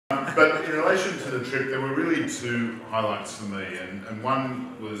But in relation to the trip, there were really two highlights for me, and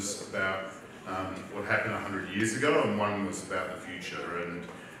one was about what happened 100 years ago, and one was about the future. And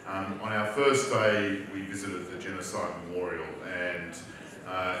on our first day, we visited the Genocide Memorial, and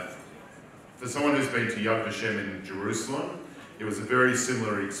for someone who's been to Yad Vashem in Jerusalem, it was a very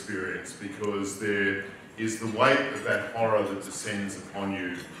similar experience, because there is the weight of that horror that descends upon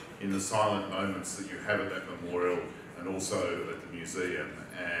you in the silent moments that you have at that memorial and also at the museum.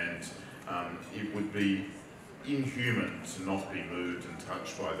 And it would be inhuman to not be moved and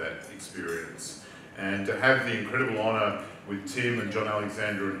touched by that experience. And to have the incredible honour with Tim and John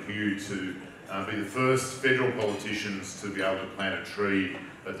Alexander and Hugh to be the first federal politicians to be able to plant a tree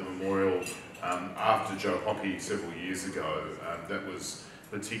at the memorial after Joe Hockey several years ago, that was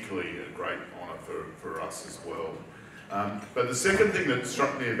particularly a great honour for us as well. But the second thing that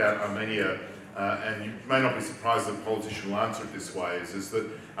struck me about Armenia, and you may not be surprised that a politician will answer it this way, is that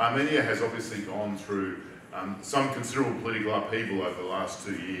Armenia has obviously gone through some considerable political upheaval over the last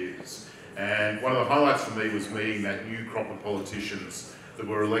 2 years. And one of the highlights for me was meeting that new crop of politicians that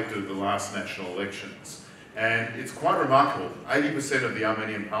were elected at the last national elections. And it's quite remarkable, 80% of the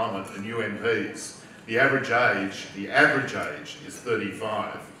Armenian parliament are new MPs. The average age is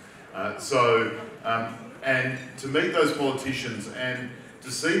 35. And to meet those politicians and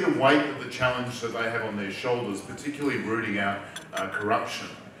to see the weight of the challenge that they have on their shoulders, particularly rooting out corruption,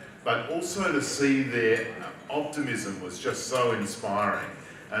 but also to see their optimism was just so inspiring.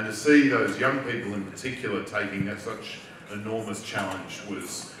 And to see those young people in particular taking such enormous challenge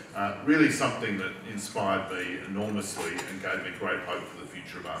was really something that inspired me enormously and gave me great hope for the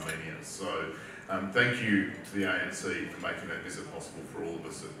future of Armenia. So thank you to the ANC for making that visit possible for all of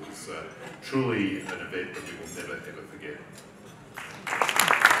us. It was truly an event that we will never ever forget.